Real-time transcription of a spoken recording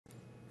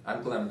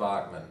I'm Glenn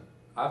Bachman.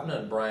 I've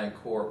known Brian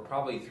Cork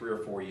probably 3 or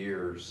 4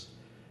 years.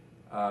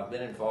 I've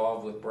been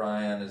involved with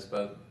Brian as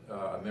both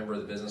a member of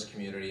the business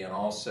community and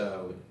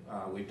also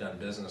we've done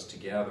business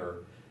together,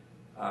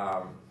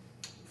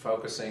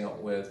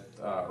 focusing with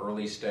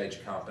early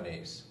stage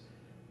companies.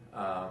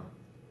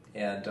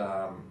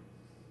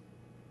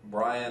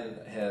 Brian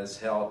has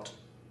helped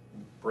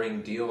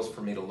bring deals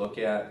for me to look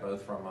at,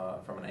 both from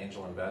an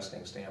angel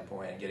investing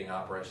standpoint and getting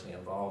operationally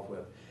involved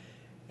with.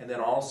 And then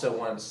also,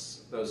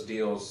 once those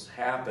deals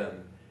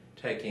happen,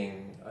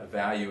 taking a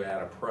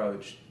value-add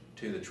approach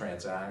to the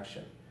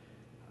transaction.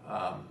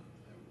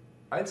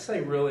 I'd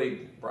say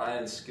really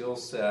Brian's skill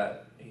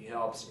set, he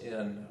helps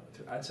in,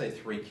 I'd say,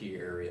 3 key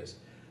areas.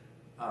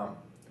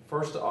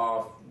 First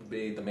off would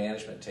be the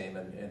management team,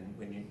 and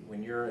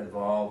when you're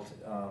involved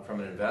from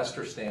an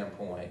investor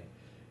standpoint,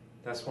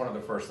 that's one of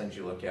the first things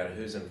you look at,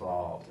 who's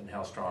involved and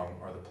how strong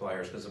are the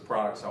players, because the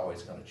product's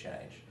always going to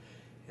change.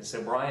 And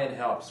so Brian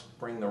helps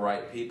bring the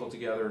right people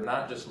together,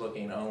 not just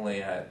looking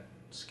only at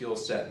skill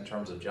set in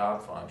terms of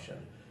job function,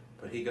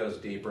 but he goes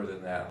deeper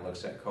than that and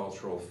looks at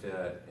cultural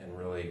fit and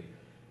really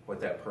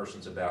what that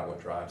person's about, what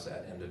drives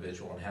that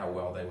individual, and how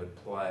well they would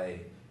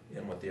play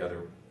in with the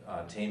other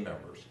team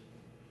members.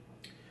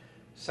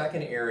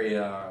 Second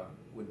area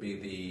would be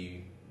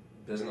the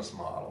business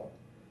model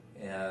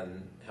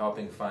and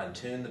helping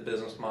fine-tune the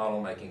business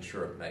model, making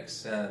sure it makes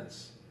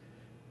sense,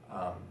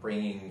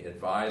 bringing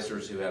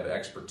advisors who have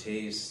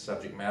expertise,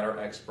 subject matter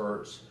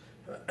experts,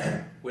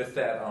 with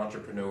that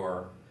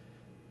entrepreneur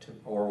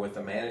or with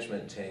the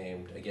management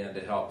team, again, to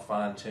help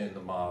fine-tune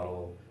the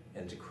model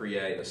and to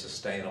create a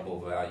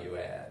sustainable value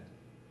add.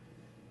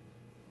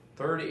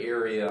 Third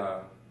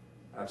area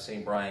I've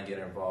seen Brian get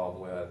involved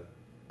with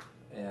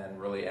and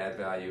really add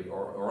value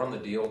or on the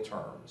deal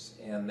terms,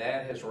 and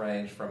that has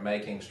ranged from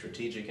making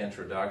strategic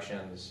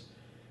introductions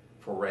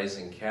for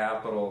raising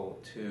capital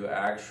to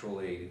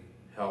actually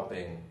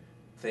helping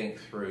think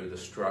through the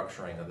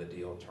structuring of the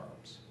deal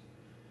terms.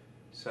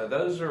 So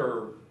those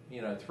are,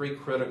 3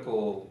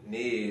 critical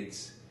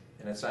needs,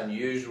 and it's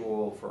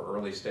unusual for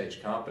early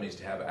stage companies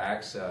to have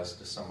access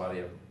to somebody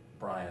of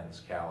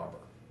Brian's caliber.